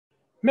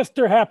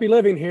Mr. Happy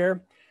Living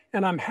here,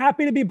 and I'm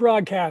happy to be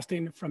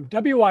broadcasting from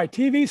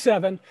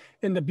WYTV7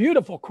 in the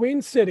beautiful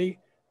Queen City,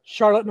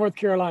 Charlotte, North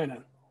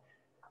Carolina.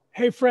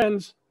 Hey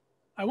friends,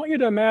 I want you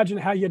to imagine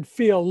how you'd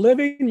feel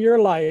living your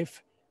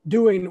life,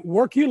 doing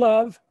work you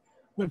love,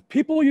 with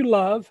people you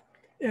love,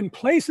 in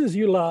places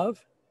you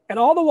love, and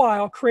all the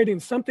while creating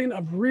something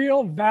of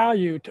real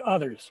value to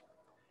others.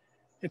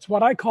 It's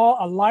what I call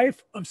a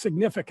life of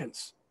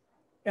significance.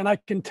 And I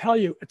can tell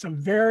you, it's a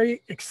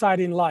very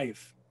exciting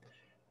life.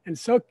 And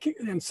so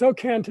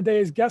can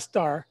today's guest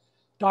star,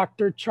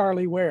 Dr.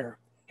 Charlie Ware.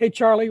 Hey,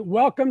 Charlie,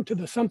 welcome to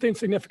the Something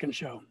Significant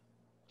Show.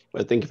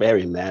 Well, thank you for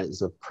having me, Matt.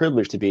 It's a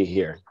privilege to be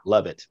here.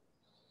 Love it.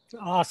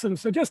 Awesome.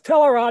 So just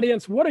tell our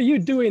audience, what are you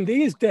doing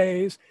these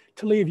days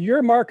to leave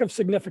your mark of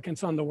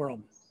significance on the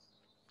world?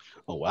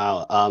 Oh,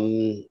 wow.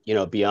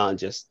 Beyond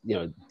just,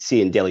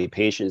 seeing daily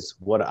patients,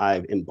 what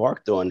I've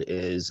embarked on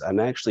is I'm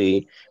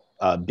actually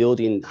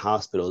building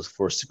hospitals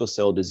for sickle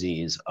cell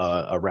disease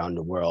around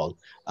the world.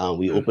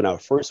 We opened our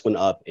first one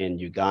up in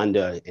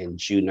Uganda in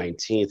June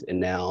 19th, and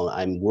now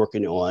I'm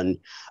working on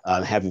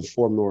having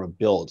 4 more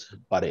built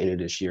by the end of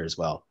this year as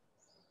well.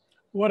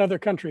 What other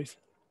countries?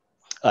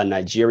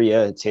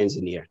 Nigeria,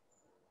 Tanzania.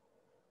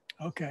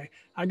 Okay,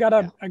 I got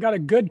a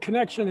good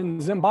connection in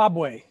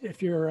Zimbabwe.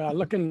 If you're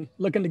looking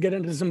to get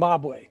into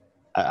Zimbabwe,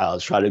 I'll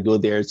try to go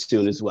there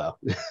soon as well.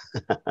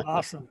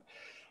 Awesome.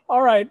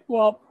 All right.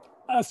 Well,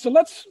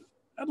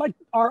 I'd like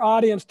our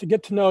audience to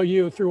get to know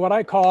you through what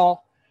I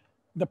call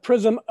the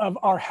prism of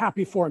our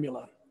happy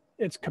formula.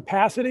 It's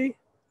capacity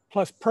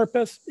plus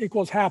purpose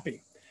equals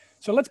happy.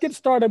 So let's get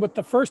started with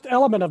the first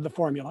element of the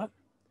formula.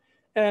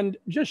 And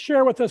just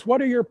share with us, what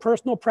are your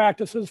personal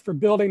practices for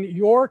building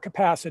your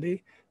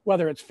capacity,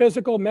 whether it's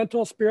physical,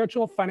 mental,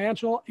 spiritual,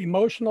 financial,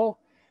 emotional?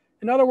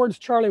 In other words,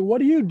 Charlie, what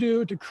do you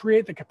do to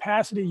create the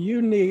capacity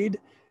you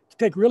need to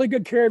take really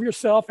good care of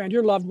yourself and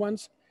your loved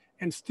ones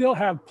and still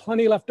have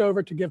plenty left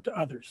over to give to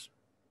others?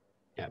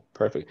 Yeah,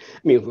 perfect.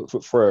 I mean,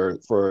 for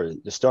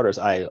the starters,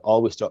 I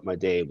always start my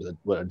day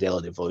with a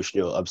daily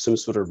devotional of some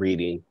sort of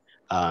reading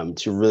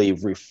to really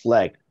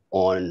reflect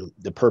on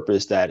the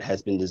purpose that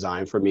has been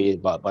designed for me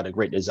by the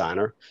great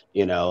designer,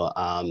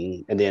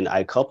 and then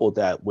I couple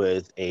that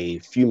with a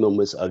few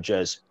moments of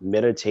just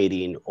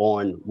meditating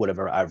on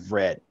whatever I've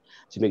read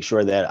to make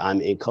sure that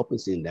I'm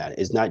encompassing that.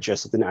 It's not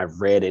just something I've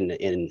read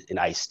and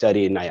I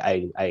study and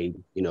I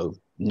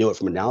know it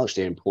from a knowledge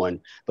standpoint,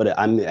 but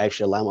I'm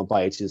actually allowing my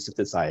body to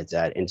synthesize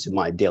that into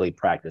my daily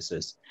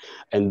practices.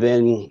 And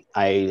then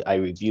I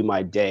review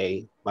my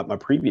day, my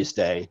previous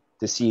day,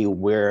 to see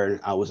where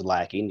I was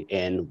lacking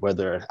and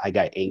whether I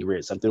got angry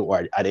at something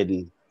or I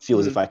didn't feel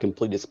as if I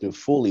completed something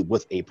fully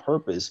with a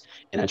purpose.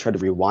 And I try to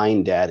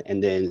rewind that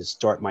and then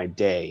start my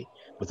day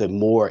with a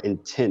more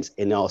intense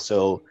and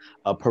also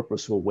a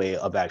purposeful way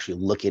of actually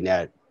looking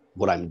at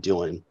what I'm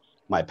doing.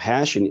 My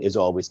passion has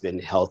always been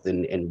health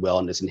and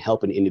wellness and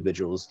helping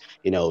individuals,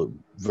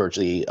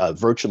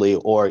 virtually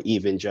or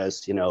even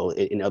just,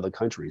 in other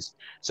countries.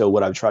 So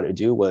what I've tried to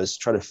do was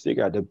try to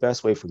figure out the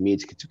best way for me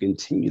to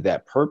continue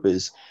that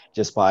purpose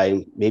just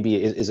by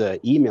maybe is an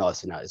email I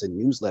send out, is a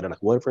newsletter,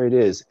 like whatever it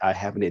is, I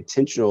have an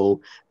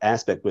intentional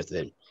aspect with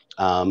it.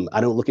 I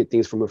don't look at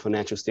things from a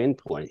financial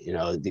standpoint.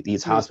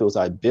 These hospitals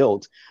I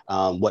built,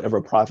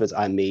 whatever profits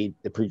I made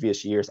the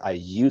previous years, I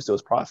used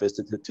those profits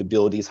to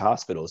build these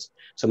hospitals.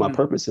 So my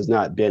purpose has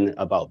not been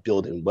about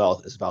building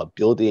wealth. It's about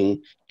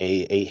building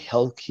a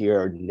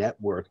healthcare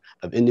network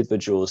of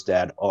individuals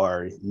that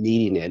are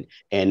needing it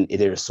and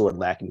they're sort of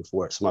lacking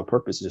for it. So my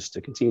purpose is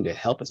to continue to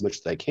help as much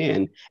as I can.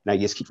 And I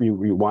just keep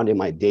rewinding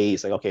my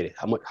days. Like, okay,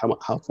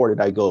 how far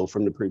did I go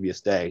from the previous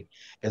day?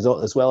 As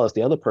well as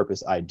the other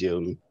purpose I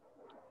do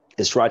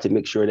is try to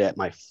make sure that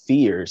my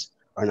fears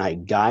are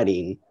not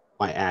guiding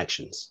my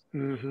actions.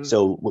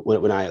 So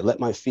when I let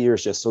my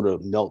fears just sort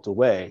of melt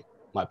away,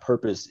 my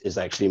purpose is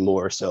actually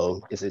more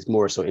so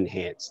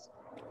enhanced.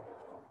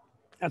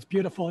 That's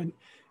beautiful.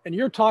 And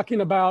you're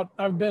talking about,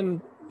 I've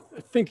been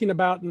thinking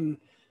about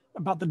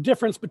the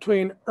difference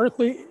between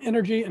earthly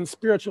energy and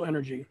spiritual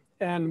energy.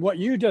 And what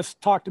you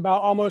just talked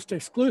about almost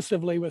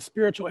exclusively was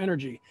spiritual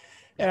energy.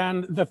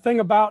 And the thing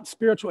about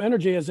spiritual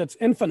energy is it's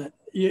infinite.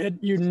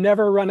 You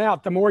never run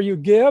out. The more you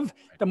give,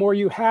 the more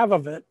you have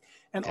of it.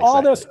 And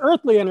all this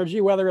earthly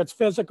energy, whether it's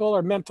physical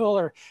or mental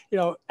or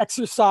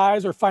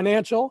exercise or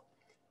financial,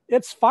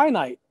 it's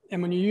finite.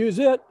 And when you use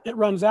it, it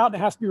runs out and it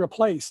has to be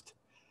replaced.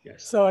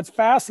 Yes. So it's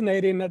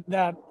fascinating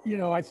that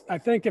I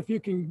think if you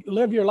can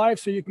live your life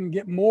so you can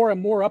get more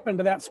and more up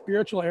into that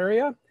spiritual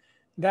area,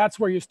 that's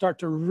where you start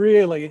to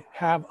really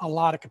have a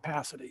lot of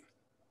capacity.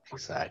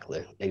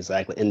 Exactly.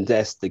 And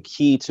that's the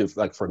key to,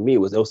 like, for me,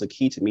 that was the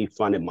key to me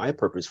finding my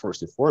purpose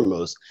first and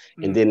foremost,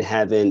 and then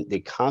having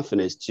the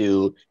confidence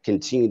to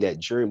continue that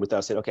journey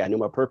without saying, okay, I know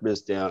my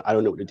purpose now, I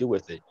don't know what to do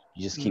with it.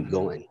 You just keep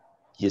going.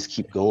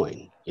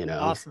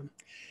 Awesome.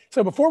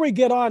 So before we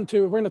get on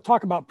to, we're going to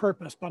talk about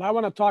purpose, but I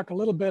want to talk a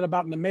little bit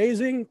about an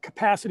amazing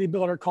capacity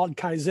builder called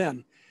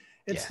Kaizen.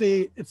 It's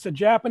the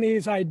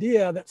Japanese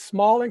idea that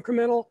small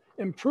incremental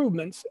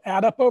improvements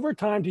add up over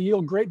time to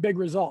yield great big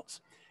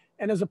results.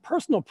 And as a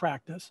personal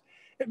practice,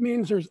 it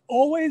means there's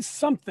always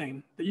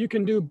something that you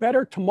can do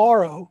better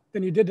tomorrow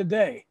than you did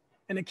today.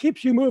 And it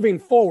keeps you moving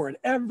forward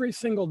every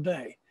single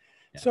day.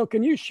 Yeah. So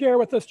can you share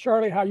with us,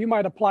 Charlie, how you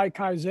might apply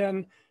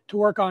Kaizen to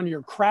work on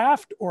your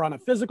craft or on a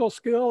physical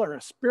skill or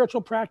a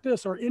spiritual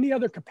practice or any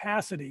other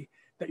capacity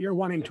that you're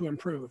wanting to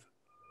improve?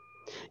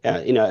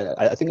 Yeah,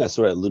 I think I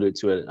sort of alluded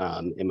to it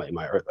in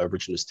my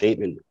original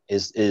statement,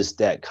 is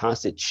that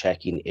constant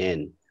checking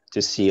in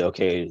to see,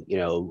 okay,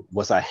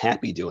 was I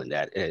happy doing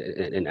that?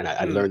 And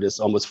I learned this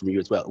almost from you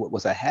as well.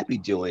 Was I happy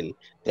doing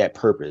that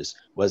purpose?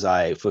 Was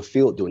I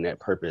fulfilled doing that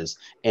purpose?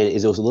 And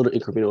is those a little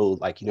incremental,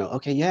 like,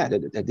 okay, yeah,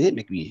 that did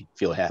make me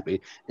feel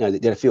happy.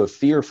 Did I feel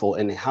fearful?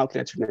 And how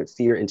can I turn that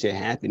fear into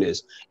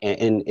happiness?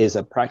 And is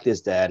a practice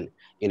that,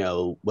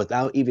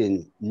 without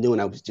even knowing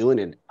I was doing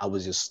it, I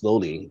was just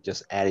slowly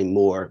just adding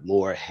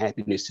more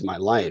happiness to my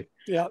life.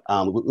 Yeah.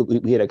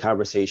 We had a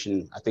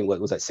conversation, I think,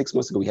 what was that, 6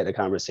 months ago, we had a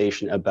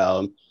conversation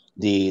about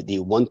the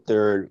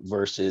 1/3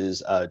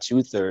 versus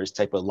 2/3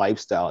 type of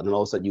lifestyle. And then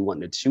all of a sudden you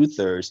want the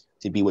 2/3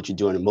 to be what you're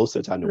doing. And most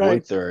of the time, the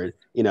right. 1/3,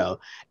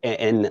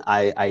 and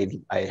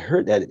I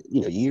heard that,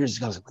 years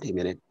ago. I was like, wait a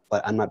minute,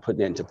 but I'm not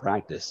putting that into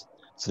practice.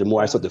 So the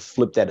more I start to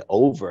flip that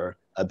over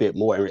a bit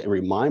more and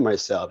remind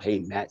myself, hey,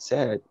 Matt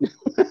said.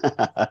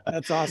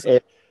 That's awesome.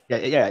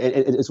 Yeah.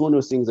 It's one of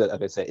those things that,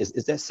 like I said,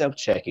 is that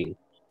self-checking.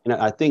 And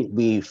I think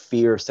we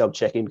fear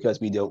self-checking because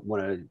we don't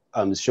want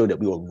to show that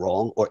we were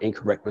wrong or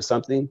incorrect with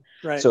something.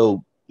 Right.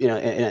 So,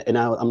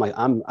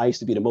 I used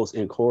to be the most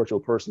incorrigible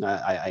person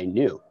I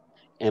knew.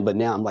 But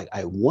now I'm like,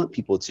 I want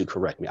people to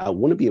correct me. I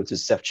want to be able to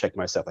self-check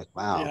myself. Like,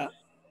 wow,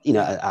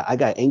 I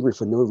got angry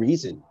for no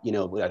reason.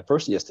 That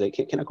person yesterday,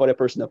 can I call that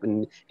person up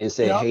and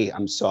say, hey,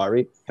 I'm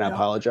sorry. Can I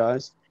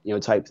apologize?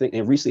 Type thing.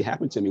 And it recently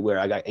happened to me where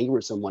I got angry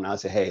with someone. I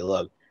said, hey,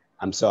 look,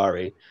 I'm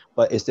sorry.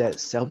 But it's that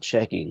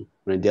self-checking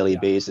on a daily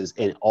basis.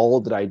 And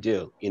all that I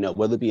do,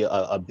 whether it be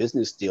a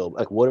business deal,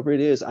 like whatever it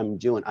is I'm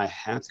doing, I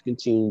have to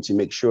continue to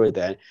make sure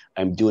that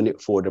I'm doing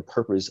it for the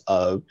purpose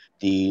of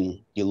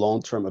the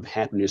long-term of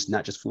happiness,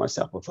 not just for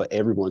myself, but for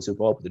everyone who's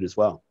involved with it as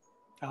well.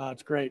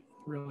 That's great.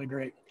 Really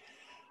great.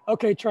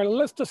 Okay, Charlie,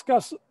 let's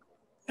discuss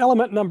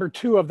element number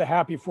 2 of the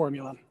happy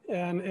formula.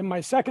 And in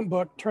my second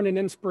book, Turning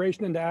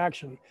Inspiration into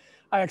Action,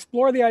 I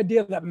explore the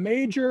idea that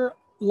major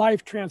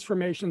life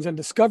transformations and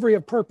discovery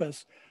of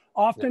purpose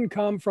often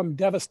come from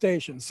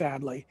devastation,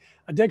 sadly.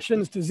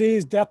 Addictions,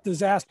 disease, death,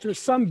 disaster,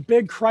 some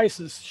big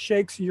crisis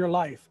shakes your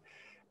life.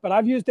 But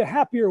I've used a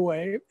happier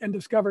way and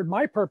discovered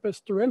my purpose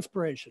through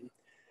inspiration.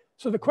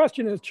 So the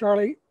question is,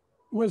 Charlie,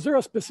 was there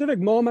a specific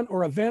moment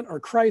or event or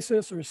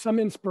crisis or some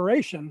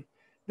inspiration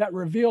that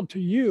revealed to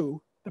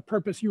you the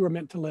purpose you were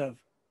meant to live?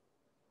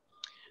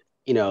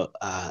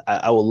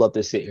 I would love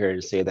to sit here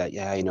and say that,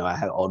 I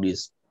had all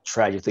these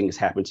tragic things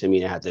happen to me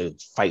and I had to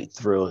fight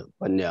through it.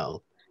 But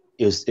no,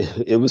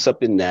 it was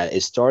something that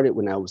it started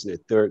when I was in the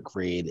 3rd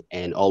grade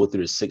and all the way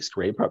through the 6th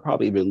grade,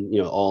 probably even,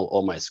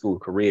 all my school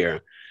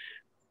career.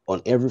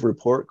 On every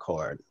report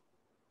card,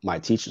 my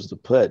teachers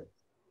would put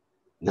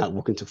not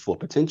working to full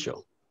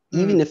potential.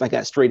 Even if I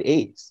got straight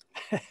A's,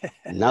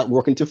 not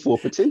working to full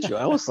potential.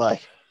 I was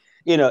like,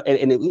 when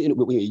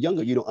you're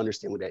younger, you don't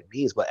understand what that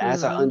means. But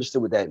as I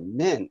understood what that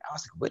meant, I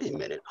was like, wait a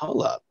minute,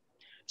 hold up.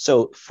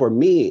 So for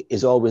me,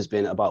 it's always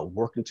been about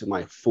working to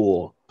my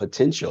full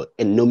potential,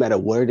 and no matter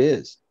what it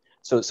is.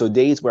 So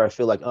days where I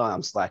feel like, oh,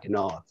 I'm slacking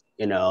off,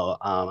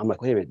 I'm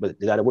like, wait a minute, but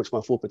did I work to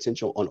my full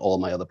potential on all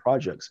my other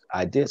projects?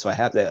 I did. So I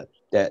have that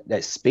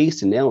space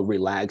to now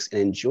relax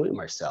and enjoy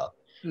myself.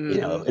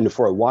 And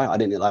for a while, I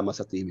didn't allow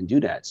myself to even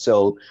do that.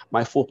 So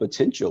my full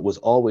potential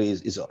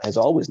has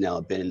always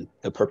now been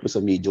the purpose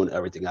of me doing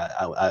everything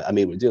I'm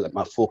able to do, like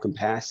my full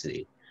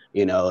capacity,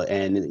 being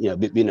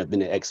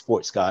an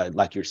ex-sports guy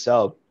like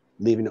yourself,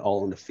 leaving it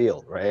all on the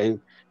field, right?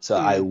 So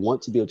I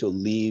want to be able to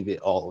leave it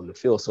all on the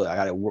field. So I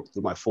got to work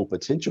through my full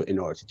potential in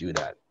order to do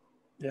that.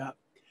 Yeah.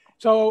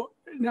 So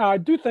now I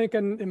do think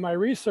in my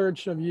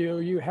research of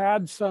you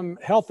had some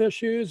health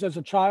issues as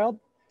a child.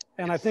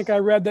 And I think I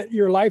read that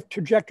your life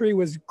trajectory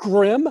was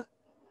grim.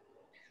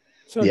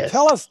 So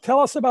tell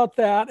us about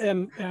that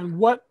and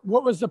what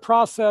was the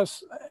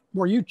process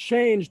where you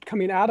changed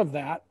coming out of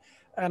that?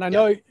 And I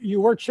know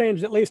you were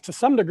changed at least to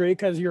some degree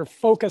because you're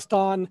focused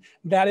on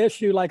that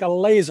issue like a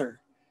laser.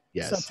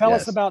 Yes. So tell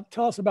us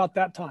about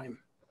that time.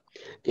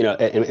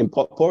 And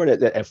part of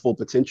that at full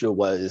potential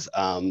was,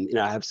 I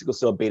have sickle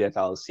cell beta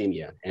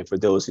thalassemia. And for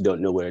those who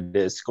don't know what it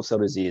is, sickle cell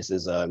disease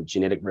is a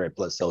genetic red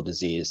blood cell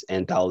disease.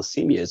 And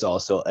thalassemia is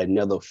also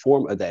another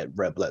form of that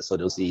red blood cell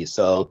disease.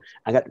 So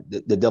I got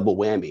the double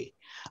whammy.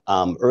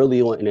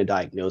 Early on in the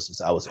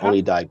diagnosis, I was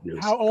only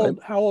diagnosed. How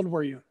old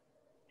were you?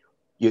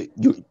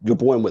 You're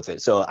born with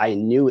it. So I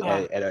knew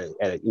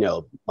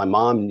my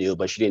mom knew,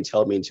 but she didn't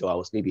tell me until I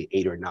was maybe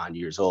 8 or 9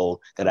 years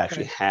old that I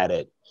actually had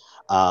it.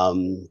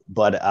 It's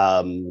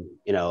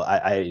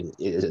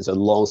a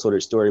long sort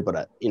of story,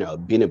 but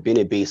being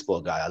a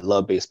baseball guy, I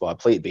love baseball. I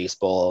played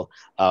baseball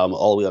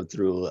all the way up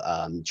through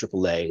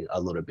AAA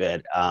a little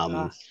bit.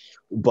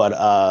 But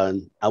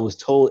I was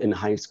told in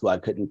high school I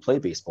couldn't play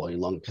baseball any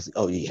longer because,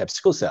 oh, you have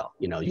sickle cell,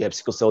 you have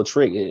sickle cell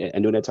trait.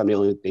 And during that time,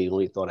 they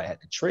only thought I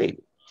had to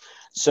trade.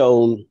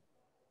 So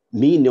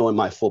me knowing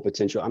my full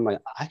potential, I'm like,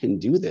 I can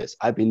do this.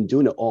 I've been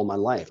doing it all my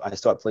life. I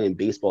started playing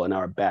baseball in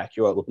our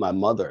backyard with my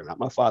mother, not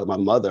my father, my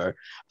mother,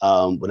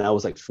 when I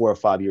was like 4 or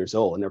 5 years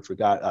old. And I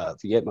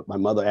forget my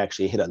mother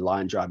actually hit a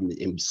line drive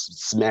and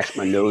smashed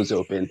my nose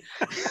open.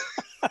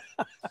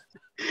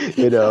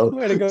 Way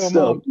to go,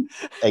 So Mom.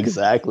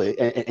 exactly.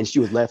 And she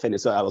was left-handed.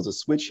 So I was a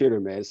switch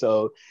hitter, man.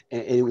 So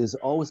and it was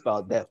always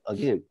about that,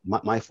 again,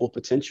 my full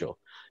potential.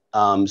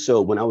 So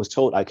when I was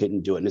told I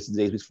couldn't do it, and this is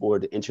days before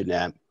the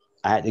internet,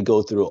 I had to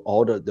go through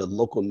all the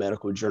local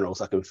medical journals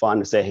I can find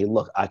to say, hey,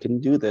 look, I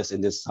can do this,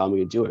 and this is how I'm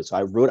going to do it. So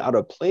I wrote out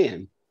a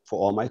plan for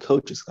all my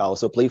coaches. I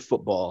also played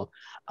football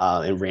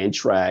and ran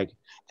track.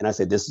 And I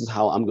said, this is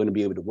how I'm going to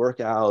be able to work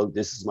out.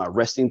 This is my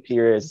resting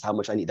periods. This is how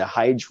much I need to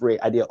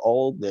hydrate. I did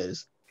all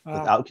this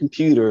without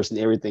computers and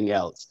everything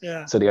else.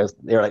 Yeah. So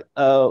they're like,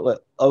 oh, well,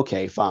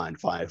 okay, fine.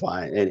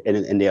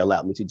 And they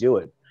allowed me to do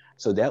it.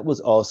 So that was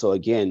also,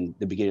 again,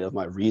 the beginning of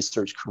my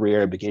research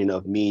career, beginning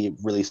of me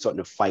really starting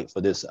to fight for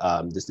this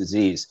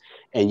disease.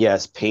 And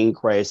yes, pain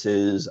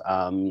crisis.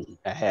 I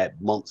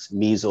had mumps,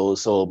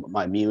 measles, so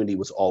my immunity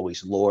was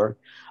always lower.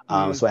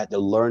 So I had to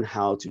learn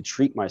how to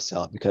treat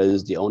myself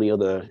because the only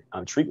other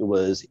treatment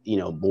was,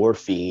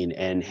 morphine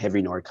and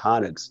heavy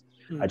narcotics.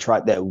 I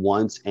tried that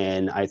once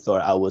and I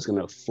thought I was going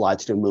to fly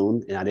to the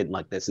moon, and I didn't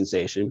like that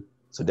sensation.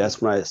 So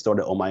that's when I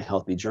started on my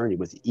healthy journey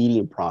with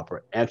eating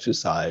proper,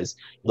 exercise,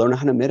 learning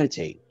how to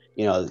meditate.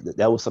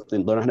 That was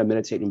something, learning how to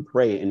meditate and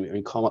pray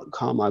and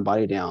calm my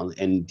body down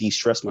and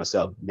de-stress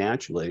myself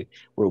naturally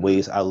were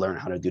ways I learned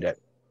how to do that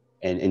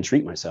and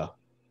treat myself.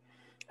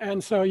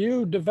 And so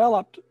you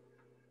developed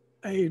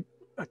a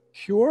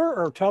cure,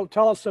 or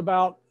tell us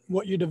about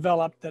what you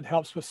developed that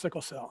helps with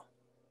sickle cell.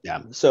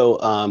 Yeah. So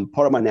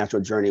part of my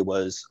natural journey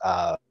was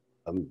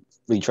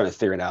really trying to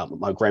figure it out.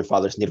 My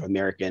grandfather's Native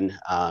American,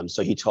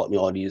 so he taught me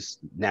all these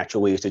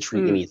natural ways to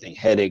treat anything,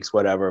 headaches,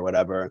 whatever.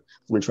 I'm going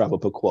to travel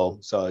Pequot,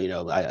 so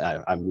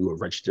we were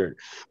registered.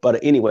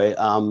 But anyway,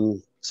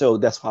 so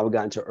that's how we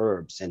got into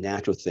herbs and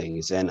natural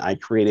things, and I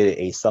created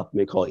a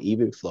supplement called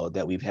Even Flow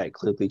that we've had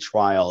clinically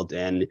trialed,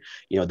 and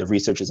the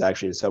research is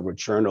actually in several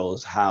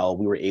journals how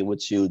we were able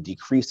to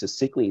decrease the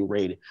sickling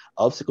rate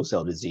of sickle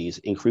cell disease,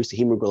 increase the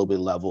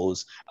hemoglobin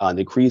levels,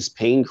 decrease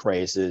pain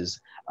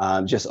crises.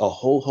 Just a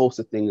whole host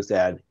of things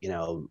that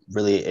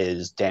really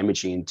is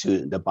damaging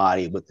to the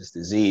body with this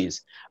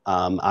disease.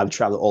 I've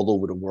traveled all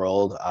over the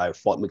world. I've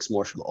fought mixed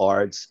martial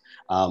arts.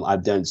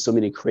 I've done so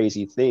many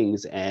crazy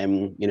things,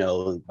 and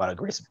by the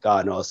grace of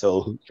God, and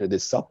also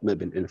this supplement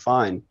been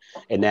fine.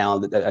 And now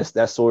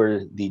that's sort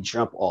of the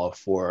jump off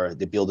for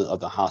the building of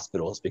the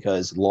hospitals,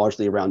 because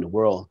largely around the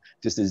world,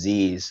 this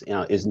disease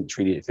isn't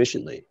treated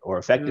efficiently or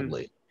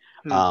effectively.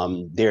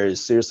 There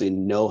is seriously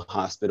no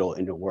hospital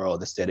in the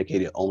world that's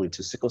dedicated only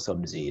to sickle cell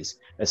disease,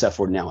 except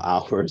for now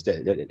ours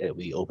that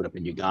we open up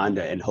in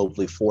Uganda, and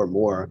hopefully 4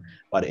 more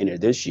by the end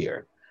of this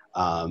year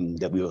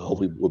that we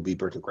will be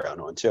birthing ground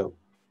on too.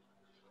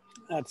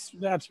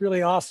 That's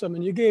really awesome.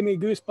 And you gave me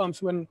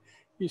goosebumps when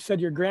you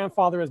said your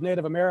grandfather is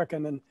Native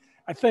American. And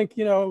I think,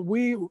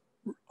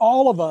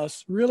 all of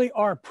us really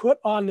are put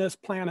on this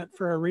planet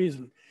for a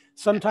reason.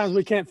 Sometimes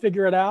we can't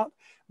figure it out.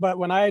 But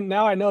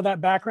now I know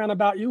that background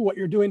about you, what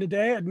you're doing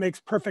today, it makes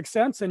perfect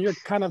sense. And you're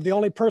kind of the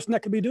only person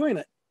that could be doing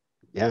it.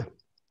 Yeah.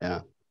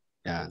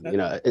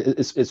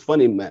 It's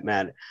funny,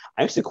 Matt.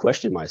 I used to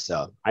question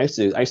myself. I used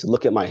to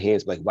look at my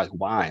hands like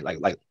why?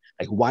 Like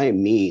why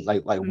me?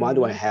 Like why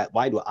do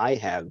I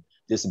have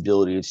this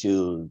ability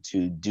to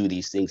do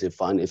these things and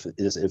find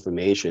this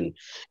information?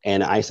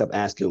 And I stopped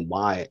asking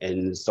why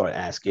and started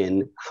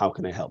asking, how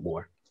can I help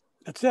more?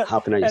 That's it. How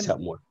can I just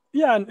help more?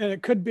 Yeah, and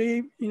it could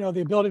be,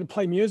 the ability to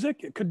play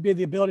music. It could be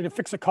the ability to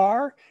fix a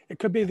car. It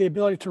could be the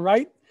ability to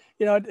write.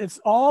 It's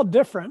all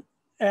different,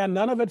 and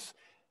none of it's.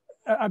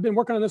 I've been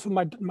working on this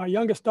with my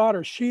youngest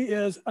daughter. She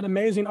is an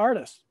amazing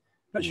artist,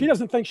 but she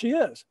doesn't think she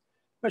is.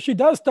 But she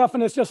does stuff,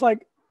 and it's just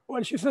like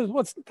when she says,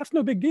 that's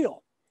no big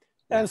deal.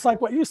 And it's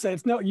like what you say.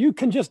 It's no, you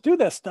can just do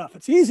this stuff.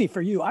 It's easy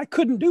for you. I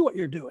couldn't do what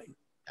you're doing.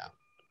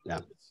 Yeah.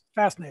 It's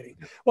fascinating.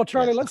 Well,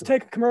 Charlie, let's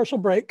take a commercial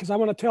break because I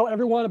want to tell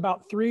everyone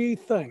about 3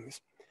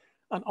 things.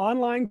 An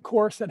online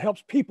course that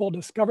helps people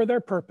discover their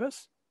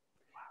purpose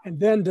and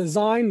then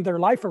design their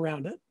life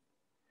around it,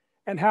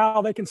 and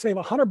how they can save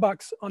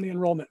 $100 on the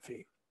enrollment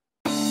fee.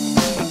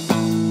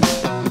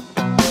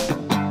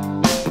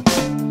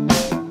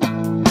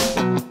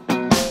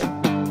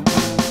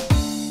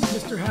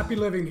 Mr. Happy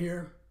Living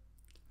here.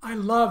 I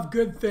love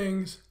good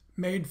things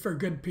made for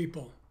good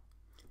people.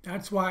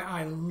 That's why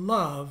I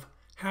love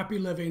Happy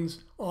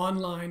Living's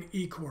online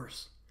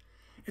e-course.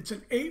 It's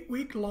an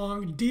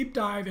 8-week-long deep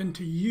dive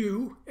into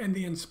you and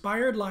the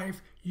inspired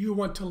life you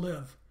want to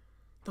live.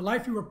 The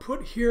life you were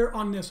put here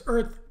on this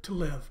earth to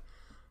live.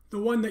 The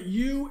one that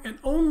you and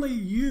only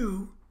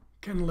you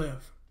can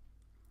live.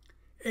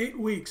 8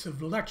 weeks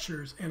of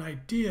lectures and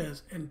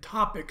ideas and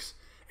topics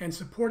and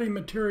supporting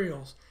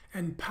materials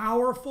and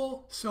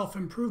powerful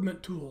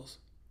self-improvement tools,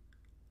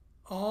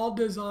 all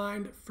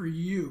designed for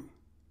you,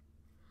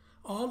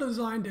 all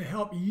designed to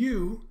help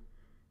you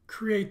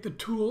create the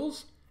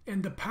tools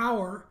and the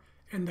power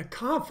and the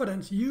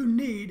confidence you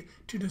need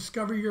to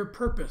discover your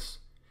purpose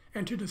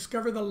and to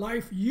discover the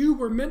life you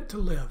were meant to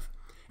live,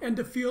 and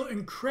to feel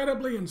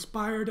incredibly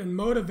inspired and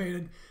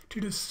motivated to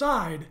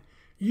decide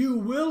you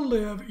will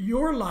live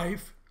your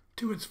life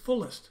to its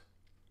fullest.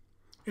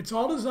 It's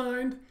all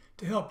designed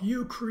to help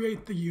you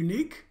create the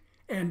unique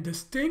and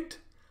distinct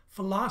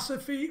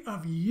philosophy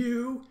of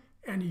you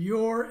and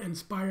your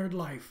inspired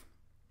life.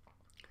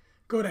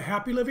 Go to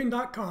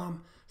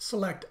happyliving.com,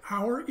 select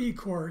our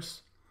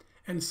e-course,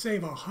 and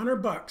save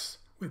 $100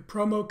 with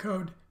promo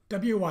code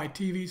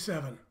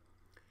WYTV7.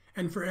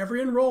 And for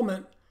every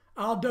enrollment,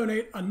 I'll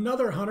donate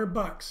another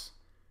 $100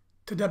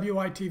 to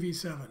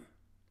WYTV7.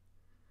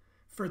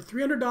 For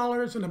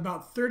 $300 and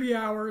about 30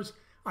 hours,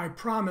 I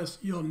promise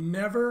you'll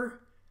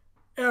never,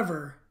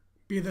 ever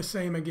be the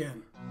same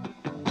again.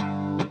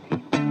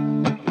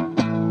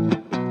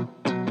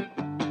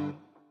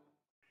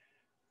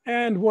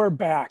 And we're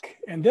back.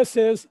 And this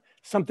is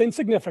Something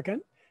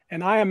Significant.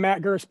 And I am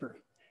Matt Gersper.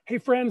 Hey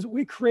friends,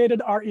 we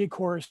created our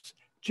e-course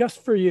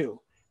just for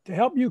you to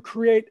help you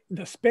create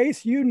the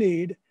space you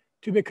need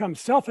to become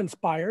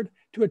self-inspired,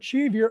 to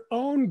achieve your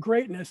own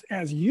greatness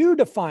as you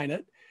define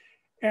it,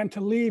 and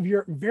to leave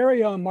your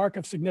very own mark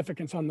of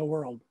significance on the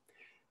world.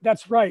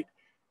 That's right.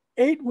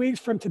 8 weeks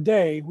from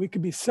today, we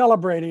could be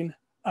celebrating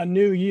a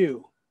new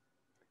you.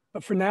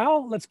 But for now,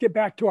 let's get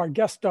back to our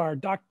guest star,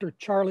 Dr.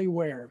 Charlie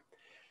Ware.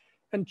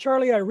 And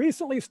Charlie, I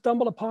recently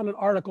stumbled upon an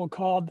article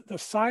called The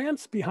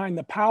Science Behind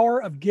the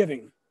Power of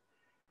Giving.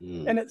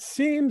 And it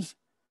seems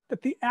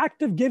that the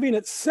act of giving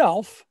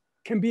itself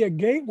can be a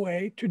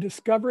gateway to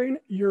discovering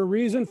your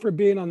reason for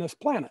being on this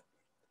planet.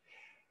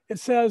 It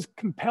says,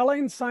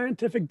 compelling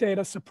scientific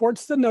data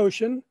supports the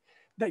notion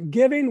that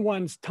giving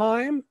one's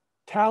time,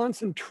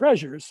 talents, and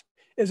treasures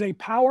is a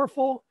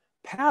powerful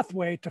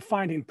pathway to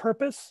finding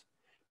purpose,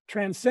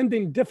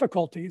 transcending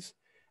difficulties,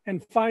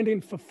 and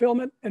finding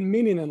fulfillment and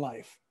meaning in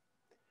life.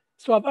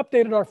 So I've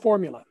updated our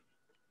formula.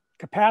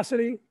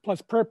 Capacity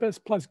plus purpose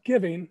plus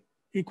giving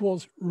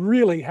equals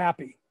really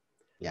happy.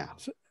 Yeah.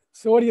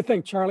 So what do you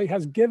think, Charlie?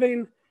 Has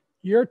giving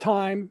your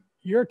time,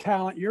 your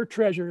talent, your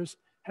treasures,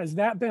 has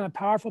that been a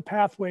powerful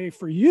pathway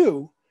for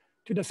you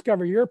to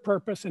discover your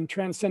purpose and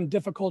transcend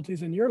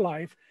difficulties in your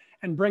life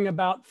and bring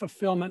about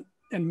fulfillment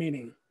and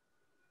meaning?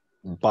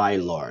 By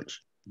and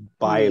large,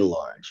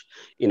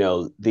 you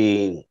know,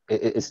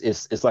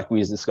 it's like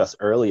we discussed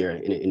earlier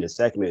in the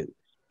segment,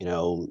 you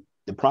know,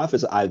 the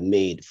profits I've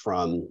made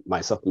from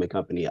my supplement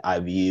company,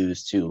 I've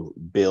used to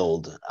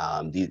build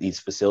these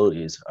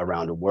facilities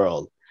around the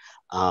world.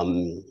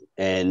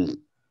 And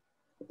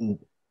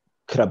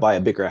could I buy a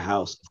bigger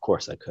house? Of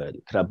course I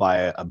could. Could I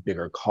buy a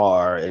bigger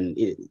car? And,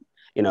 you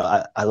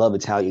know, I love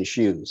Italian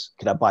shoes.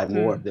 Could I buy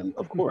more of them?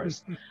 Of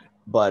course.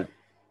 But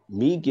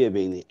me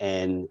giving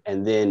and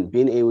then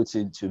being able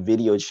to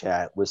video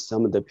chat with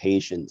some of the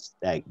patients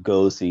that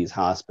goes to these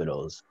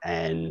hospitals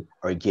and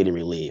are getting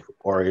relief,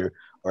 or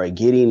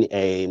getting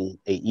a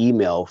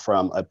email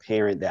from a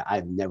parent that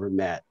I've never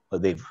met,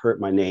 but they've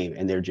heard my name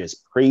and they're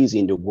just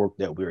praising the work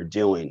that we're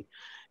doing,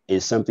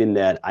 is something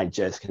that I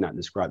just cannot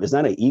describe. It's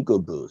not an ego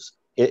boost.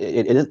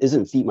 It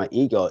doesn't feed my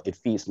ego. It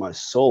feeds my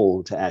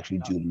soul to actually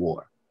do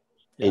more.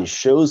 Yeah. And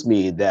shows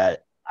me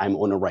that I'm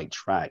on the right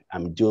track.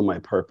 I'm doing my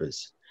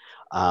purpose.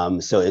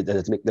 So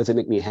does it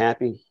make me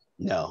happy?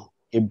 No.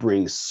 It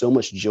brings so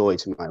much joy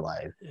to my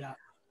life. Yeah.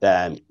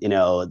 That, you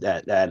know,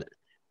 that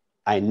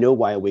I know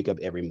why I wake up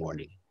every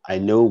morning. I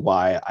know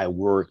why I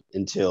work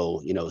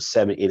until, you know,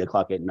 7, 8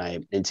 o'clock at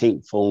night and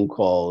take phone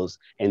calls,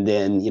 and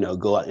then, you know,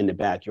 go out in the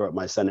backyard with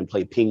my son and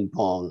play ping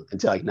pong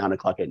until like 9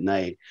 o'clock at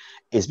night.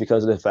 It's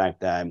because of the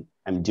fact that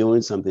I'm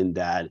doing something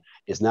that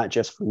is not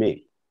just for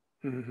me,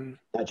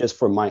 not just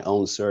for my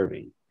own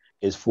serving,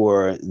 is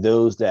for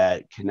those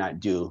that cannot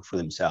do for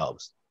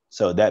themselves.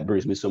 So that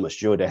brings me so much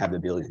joy to have the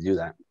ability to do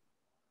that.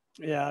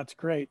 Yeah, that's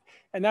great.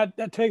 And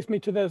that takes me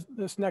to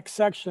this next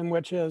section,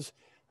 which is,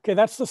 okay,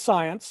 that's the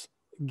science.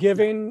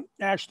 Giving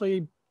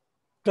actually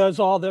does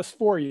all this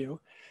for you.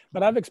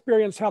 But I've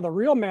experienced how the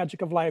real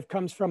magic of life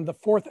comes from the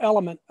fourth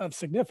element of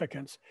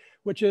significance,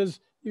 which is,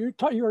 you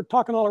were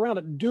talking all around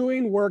it,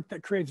 doing work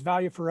that creates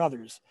value for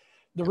others.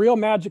 The real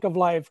magic of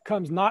life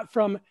comes not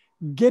from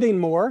getting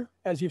more,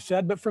 as you've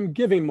said, but from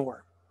giving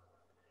more.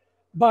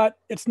 But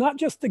it's not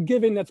just the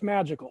giving that's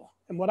magical.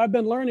 And what I've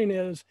been learning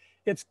is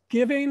it's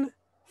giving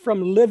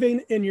from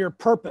living in your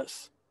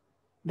purpose.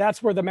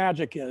 That's where the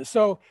magic is.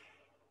 So,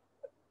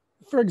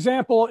 for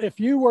example, if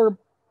you were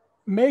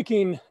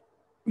making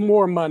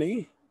more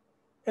money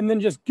and then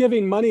just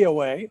giving money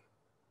away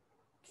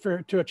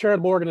to a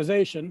charitable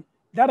organization,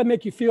 that'd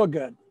make you feel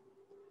good.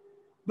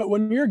 But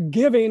when you're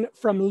giving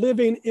from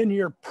living in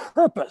your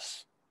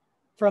purpose,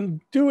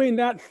 from doing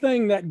that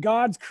thing that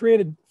God's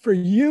created for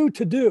you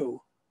to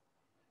do,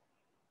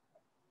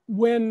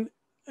 and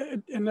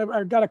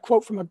I got a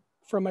quote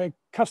from a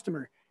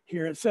customer.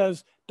 here. It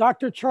says,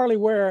 Dr. Charlie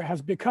Ware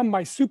has become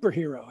my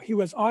superhero. He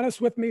was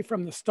honest with me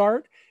from the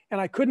start,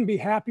 and I couldn't be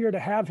happier to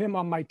have him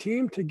on my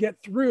team to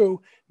get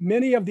through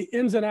many of the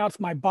ins and outs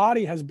my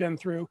body has been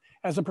through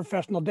as a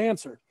professional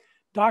dancer.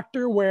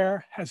 Dr.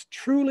 Ware has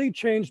truly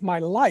changed my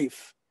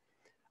life.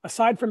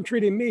 Aside from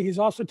treating me, he's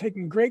also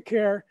taken great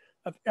care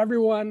of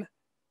everyone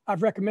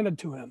I've recommended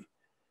to him.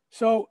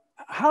 So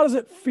how does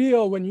it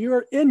feel when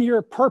you're in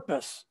your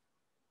purpose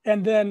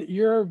and then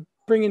you're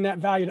bringing that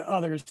value to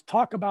others?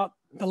 Talk about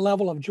the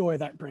level of joy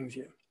that brings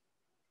you,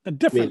 the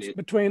difference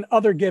between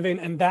other giving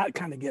and that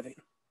kind of giving.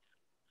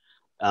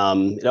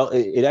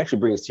 It actually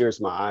brings tears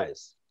to my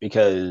eyes,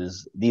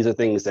 because these are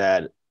things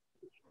that,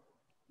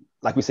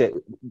 like we said,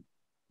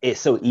 it's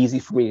so easy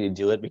for me to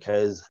do it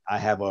because I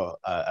have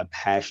a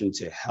passion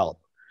to help.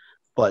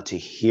 But to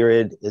hear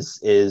it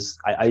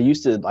I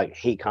used to like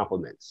hate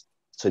compliments.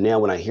 So now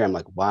when I hear, I'm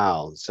like,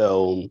 wow.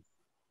 So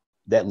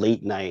that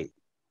late night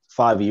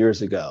 5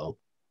 years ago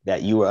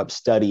that you were up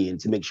studying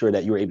to make sure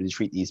that you were able to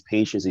treat these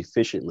patients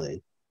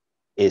efficiently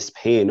is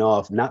paying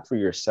off, not for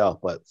yourself,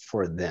 but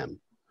for them.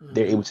 Mm-hmm.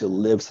 They're able to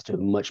live such a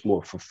much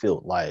more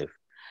fulfilled life.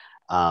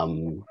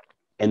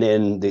 And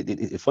then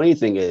the funny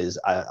thing is,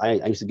 I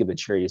used to give to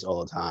charities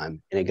all the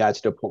time. And it got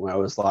to the point where I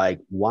was like,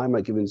 why am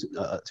I giving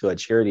to a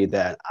charity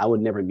that I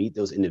would never meet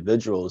those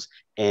individuals?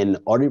 And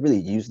are they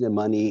really using their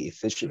money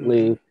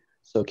efficiently? Mm-hmm.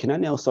 So can I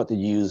now start to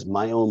use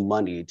my own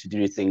money to do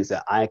the things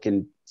that I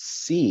can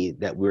see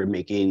that we're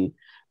making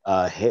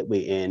headway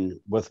in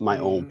with my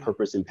own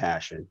purpose and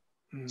passion?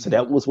 Mm-hmm. So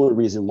that was one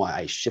reason why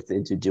I shifted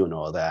into doing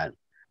all that.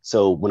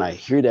 So when I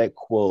hear that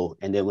quote,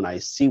 and then when I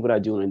see what I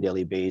do on a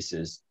daily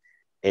basis,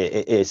 I'm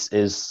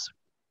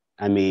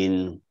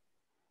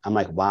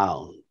like,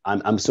 wow,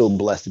 I'm so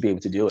blessed to be able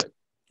to do it.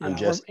 Yeah, I'm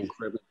just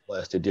incredibly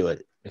blessed to do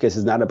it, because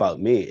it's not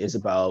about me. It's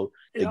about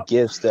the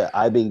gifts that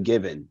I've been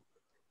given,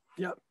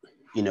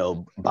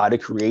 by the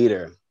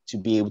Creator, to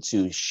be able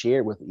to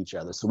share with each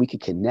other so we can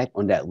connect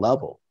on that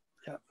level.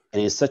 Yep.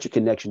 And it's such a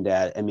connection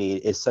that,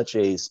 it's such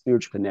a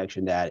spiritual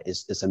connection that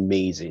it's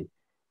amazing.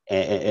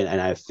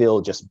 And I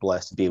feel just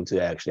blessed to be able to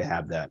actually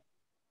have that.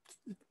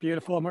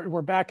 Beautiful.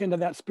 We're back into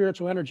that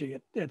spiritual energy.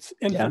 It's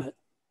infinite.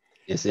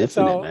 Yeah. It's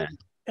infinite, man.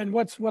 And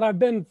what I've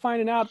been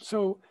finding out,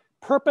 so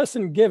purpose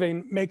and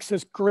giving makes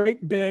this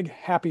great, big,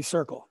 happy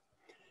circle.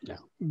 Yeah.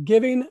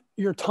 Giving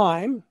your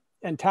time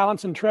and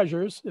talents and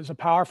treasures is a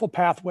powerful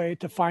pathway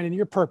to finding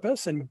your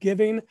purpose, and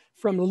giving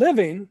from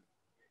living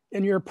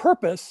in your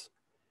purpose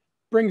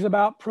brings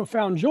about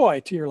profound joy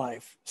to your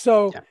life.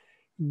 So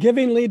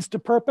giving leads to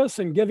purpose,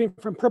 and giving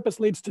from purpose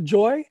leads to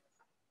joy.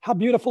 How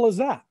beautiful is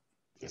that?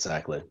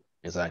 Exactly.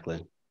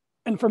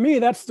 And for me,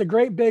 that's the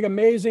great, big,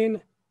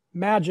 amazing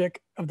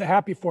magic of the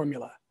happy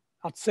formula.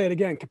 I'll say it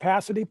again: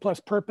 capacity plus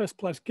purpose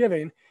plus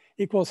giving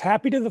equals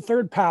happy to the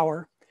third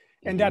power.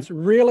 And that's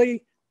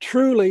really,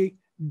 truly,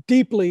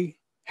 deeply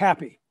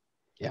happy.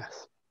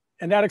 Yes.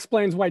 And that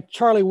explains why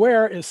Charlie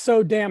Ware is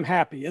so damn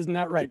happy. Isn't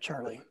that right,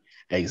 Charlie?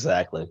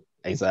 Exactly.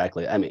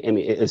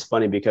 It's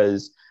funny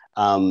because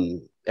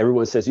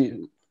everyone says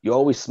you're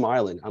always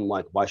smiling. I'm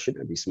like, why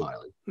shouldn't I be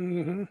smiling?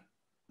 Mm-hmm.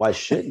 Why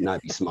shouldn't I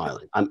be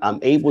smiling? I'm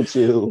able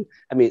to.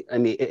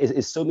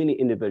 It's so many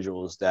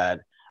individuals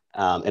that,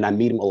 and I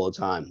meet them all the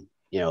time.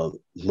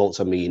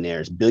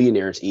 Multimillionaires,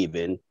 billionaires,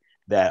 even,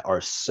 that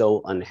are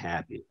so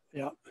unhappy.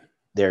 Yeah,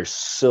 they're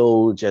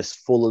so just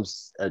full of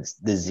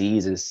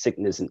disease and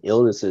sickness and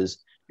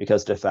illnesses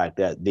because of the fact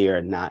that they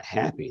are not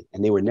happy,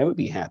 and they will never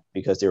be happy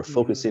because they're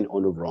focusing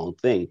on the wrong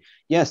thing.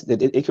 Yes,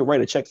 it could write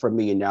a check for $1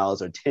 million or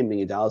 $10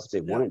 million if they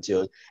wanted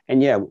to,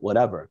 and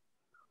whatever.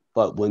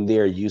 But when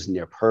they're using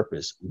their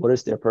purpose, what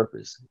is their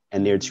purpose?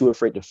 And they're too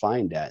afraid to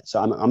find that. So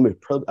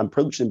I'm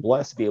privileged and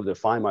blessed to be able to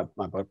find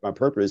my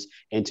purpose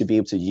and to be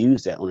able to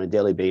use that on a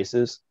daily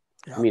basis.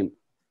 Yeah.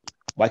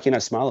 Why can't I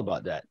smile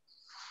about that?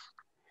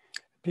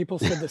 People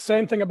said the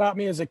same thing about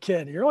me as a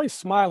kid. You're always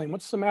smiling.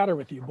 What's the matter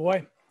with you,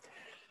 boy?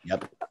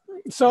 Yep.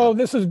 So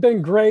this has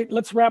been great.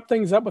 Let's wrap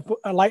things up with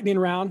a lightning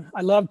round.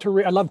 I love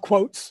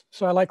quotes.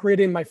 So I like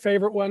reading my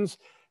favorite ones,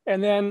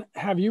 and then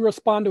have you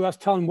respond to us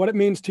telling what it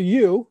means to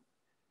you.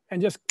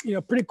 And just,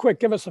 pretty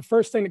quick, give us the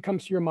first thing that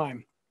comes to your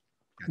mind.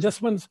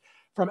 This one's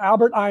from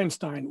Albert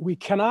Einstein. We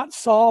cannot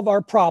solve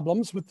our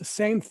problems with the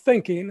same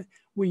thinking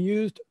we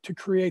used to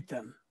create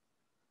them.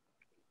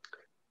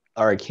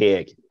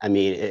 Archaic.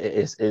 We're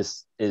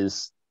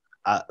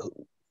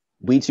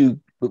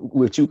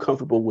too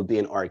comfortable with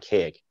being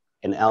archaic.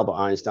 And Albert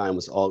Einstein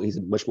he's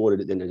much more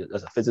than a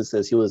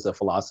physicist. He was a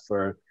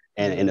philosopher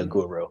and a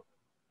guru.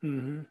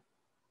 Mm-hmm.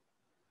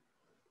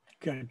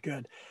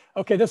 Good.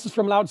 Okay, this is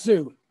from Lao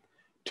Tzu.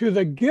 To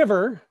the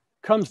giver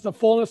comes the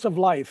fullness of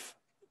life.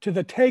 To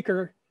the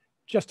taker,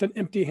 just an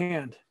empty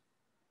hand.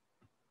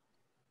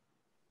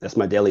 That's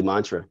my daily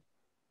mantra.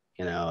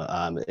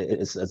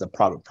 It's a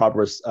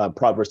Proverbs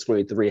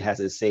 23 has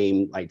the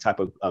same type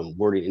of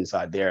wording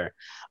inside there,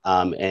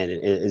 and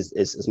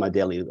it's my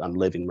daily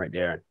living right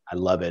there. I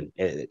love it.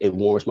 It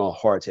warms my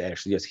heart to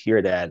actually just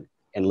hear that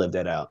and live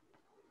that out.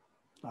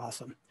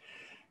 Awesome.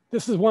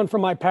 This is one from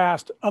my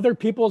past. Other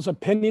people's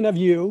opinion of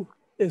you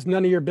is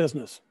none of your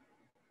business.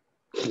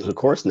 Of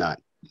course not.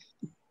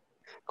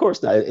 Of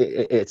course not.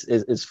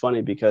 It's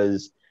funny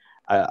because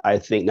I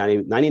think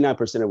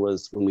 99% of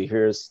us, when we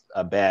hear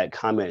a bad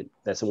comment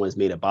that someone's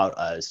made about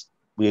us,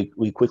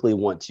 we quickly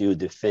want to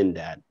defend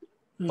that.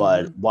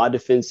 But why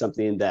defend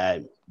something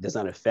that does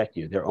not affect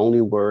you? They're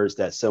only words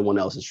that someone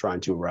else is trying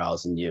to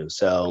arouse in you.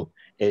 So,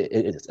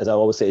 as I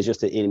always say, it's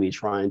just the enemy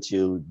trying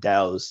to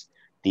douse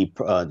the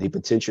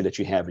potential that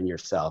you have in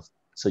yourself.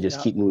 So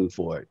just keep moving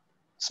forward.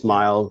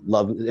 Smile,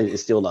 love, and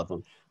still love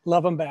them.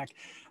 Love them back.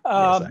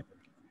 Yes,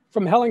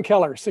 from Helen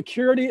Keller,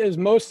 security is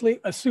mostly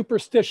a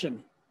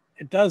superstition.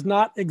 It does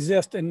not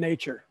exist in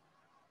nature.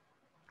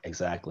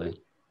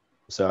 Exactly.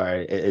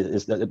 Sorry,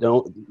 it's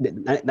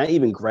not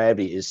even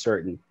gravity is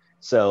certain.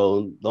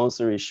 So long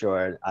story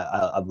short,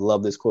 I've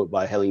loved this quote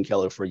by Helen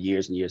Keller for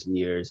years and years and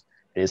years.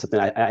 And it's something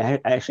I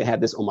actually have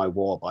this on my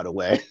wall, by the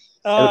way.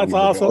 Oh, that's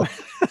awesome.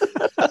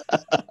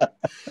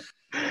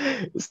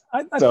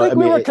 I think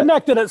we were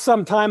connected at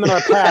some time in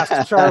our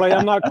past, Charlie.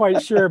 I'm not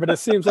quite sure, but it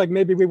seems like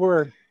maybe we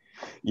were.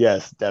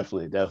 Yes,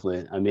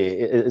 definitely. I mean,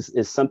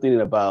 it's something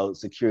about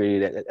security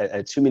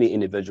that too many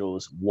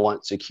individuals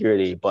want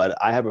security, but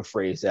I have a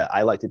phrase that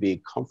I like to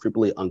be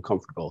comfortably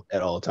uncomfortable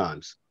at all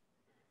times.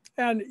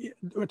 And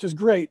which is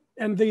great.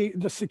 And the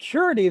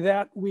security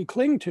that we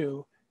cling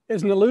to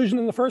is an illusion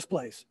in the first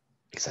place.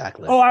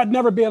 Exactly. Oh, I'd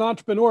never be an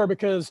entrepreneur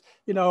because,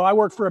 you know, I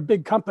work for a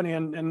big company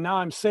and now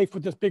I'm safe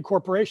with this big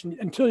corporation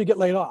until you get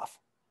laid off.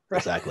 Right?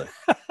 Exactly.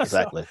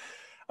 Exactly.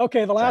 So,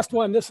 okay. The last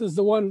one, this is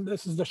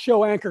the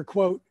show anchor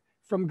quote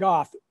from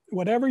Goth.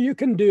 Whatever you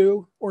can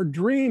do or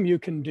dream you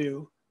can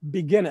do,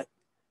 begin it.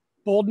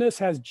 Boldness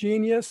has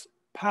genius,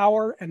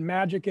 power, and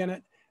magic in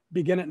it.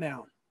 Begin it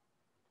now.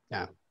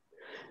 Yeah.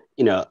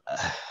 You know,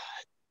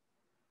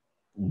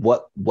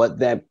 what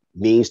that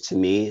means to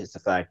me is the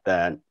fact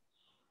that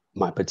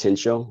my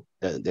potential,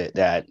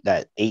 that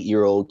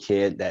 8-year-old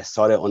kid that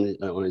saw that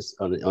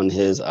on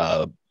his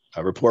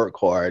report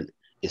card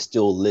is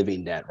still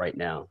living that right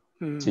now.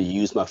 To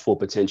use my full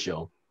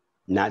potential,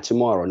 not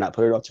tomorrow, not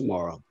put it off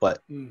tomorrow,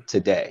 but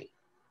today.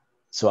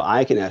 So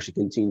I can actually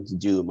continue to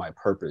do my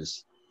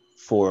purpose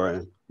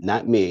for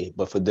not me,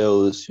 but for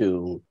those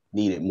who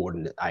need it more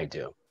than I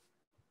do.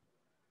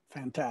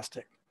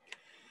 Fantastic.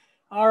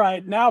 All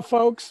right, now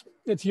folks,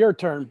 it's your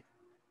turn.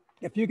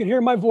 If you can hear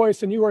my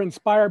voice and you were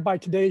inspired by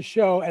today's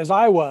show, as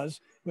I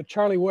was with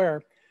Charlie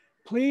Ware,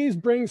 please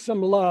bring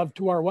some love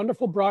to our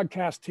wonderful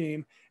broadcast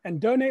team and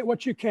donate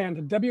what you can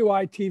to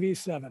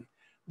WYTV7.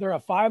 They're a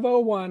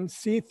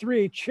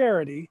 501c3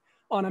 charity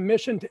on a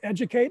mission to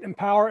educate,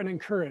 empower, and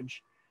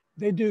encourage.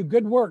 They do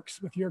good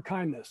works with your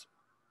kindness.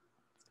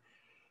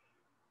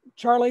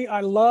 Charlie,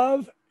 I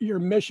love your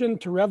mission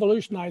to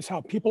revolutionize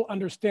how people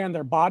understand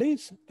their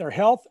bodies, their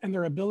health, and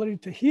their ability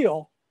to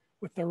heal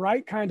with the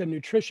right kind of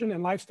nutrition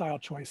and lifestyle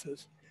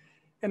choices.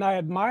 And I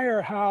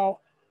admire how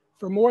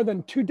for more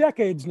than 2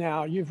 decades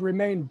now, you've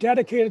remained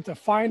dedicated to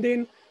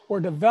finding or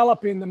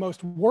developing the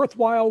most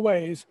worthwhile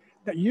ways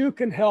that you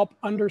can help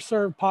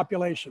underserved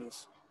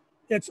populations.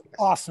 It's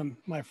awesome,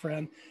 my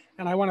friend.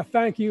 And I want to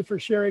thank you for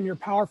sharing your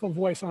powerful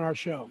voice on our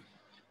show.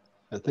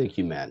 Thank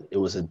you, Matt. It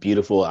was a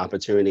beautiful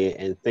opportunity.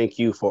 And thank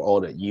you for all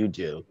that you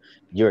do.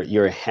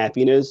 Your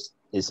happiness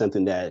is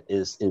something that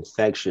is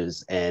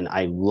infectious, and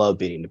I love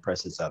being in the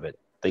presence of it.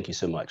 Thank you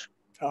so much.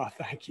 Oh,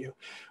 thank you.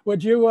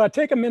 Would you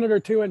take a minute or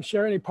two and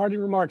share any parting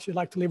remarks you'd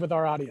like to leave with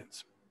our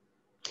audience?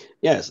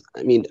 Yes.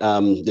 I mean,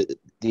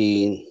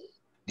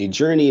 the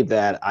journey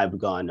that I've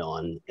gone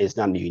on is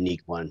not a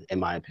unique one, in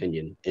my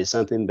opinion. It's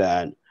something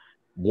that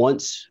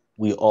once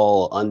we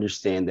all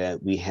understand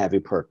that we have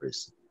a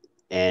purpose,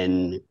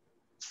 and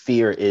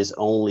fear is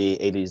only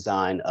a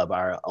design of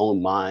our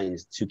own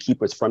minds to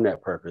keep us from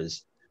that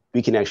purpose,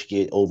 we can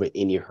actually get over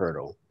any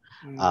hurdle.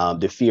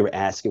 The fear of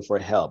asking for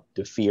help,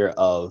 the fear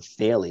of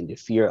failing, the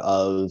fear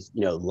of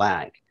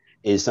lack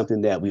is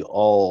something that we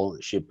all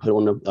should put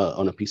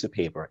on a piece of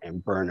paper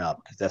and burn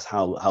up, because that's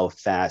how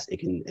fast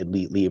it can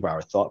leave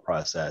our thought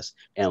process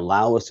and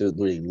allow us to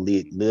really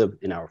live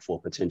in our full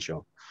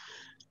potential.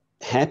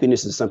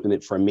 Happiness is something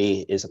that for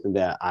me is something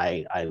that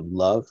I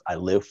love, I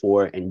live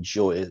for, and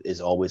joy is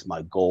always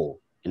my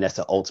goal. And that's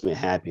the ultimate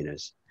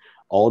happiness.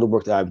 All the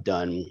work that I've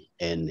done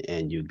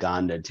in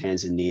Uganda,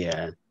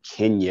 Tanzania,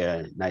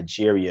 Kenya,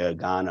 Nigeria,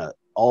 Ghana,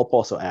 all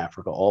parts of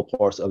Africa, all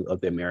parts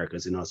of the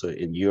Americas, and also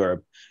in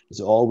Europe,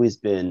 has always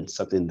been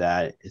something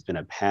that has been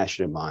a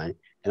passion of mine.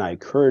 And I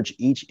encourage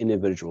each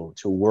individual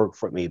to work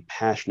from a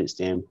passionate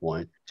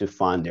standpoint to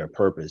find their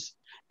purpose.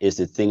 Is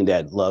the thing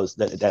that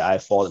I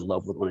fall in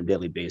love with on a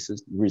daily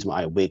basis. The reason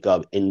why I wake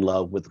up in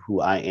love with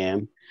who I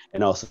am,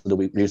 and also the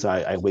reason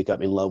I wake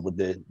up in love with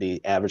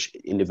the average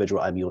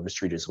individual I meet on the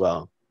street as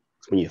well.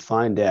 So when you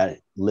find that,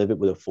 live it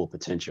with a full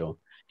potential.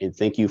 And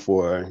thank you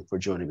for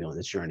joining me on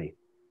this journey.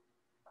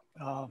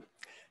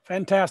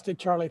 Fantastic,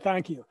 Charlie.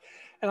 Thank you.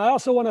 And I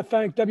also want to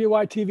thank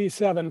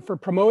WYTV7 for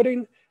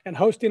promoting and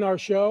hosting our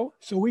show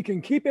so we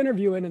can keep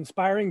interviewing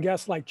inspiring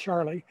guests like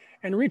Charlie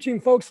and reaching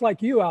folks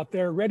like you out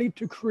there ready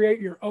to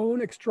create your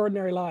own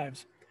extraordinary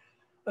lives.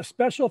 A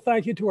special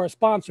thank you to our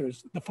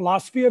sponsors, The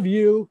Philosophy of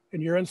You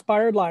and Your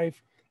Inspired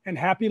Life, and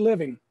Happy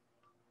Living.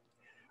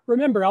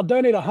 Remember, I'll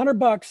donate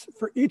 $100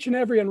 for each and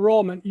every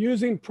enrollment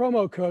using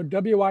promo code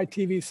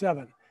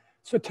WYTV7.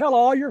 So tell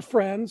all your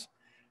friends,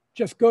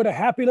 just go to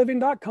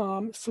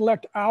happyliving.com,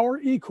 select our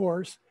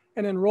e-course,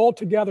 and enroll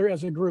together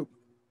as a group.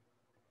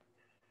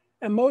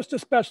 And most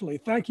especially,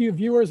 thank you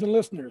viewers and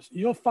listeners.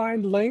 You'll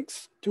find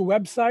links to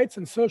websites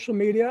and social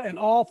media and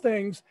all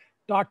things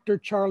Dr.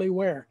 Charlie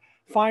Ware.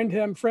 Find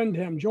him, friend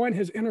him, join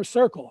his inner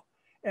circle,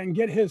 and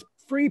get his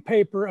free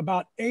paper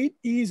about 8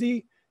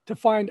 easy to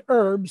find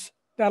herbs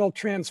that'll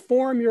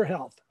transform your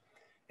health.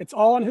 It's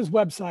all on his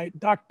website,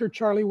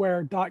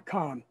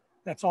 drcharlieware.com.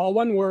 That's all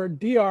one word,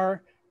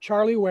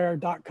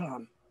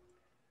 drcharlieware.com.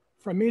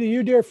 From me to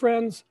you, dear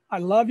friends, I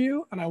love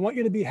you and I want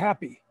you to be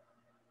happy.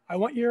 I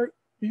want you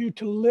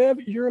to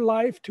live your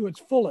life to its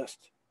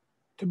fullest,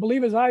 to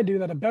believe as I do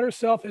that a better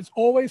self is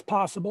always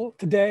possible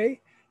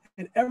today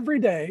and every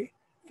day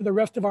for the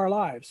rest of our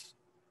lives.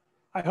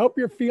 I hope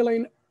you're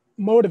feeling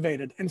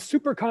motivated and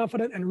super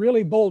confident and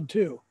really bold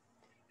too,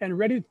 and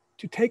ready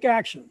to take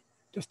action,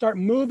 to start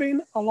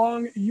moving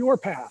along your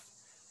path,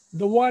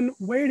 the one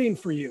waiting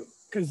for you,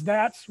 because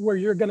that's where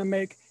you're going to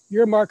make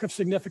your mark of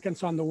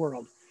significance on the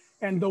world.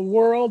 And the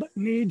world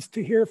needs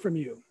to hear from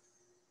you.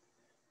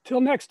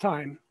 Till next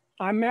time,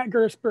 I'm Matt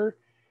Gersper.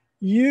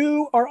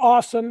 You are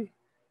awesome.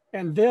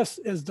 And this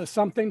is the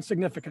Something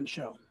Significant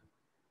Show.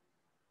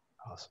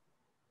 Awesome.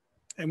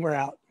 And we're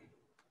out.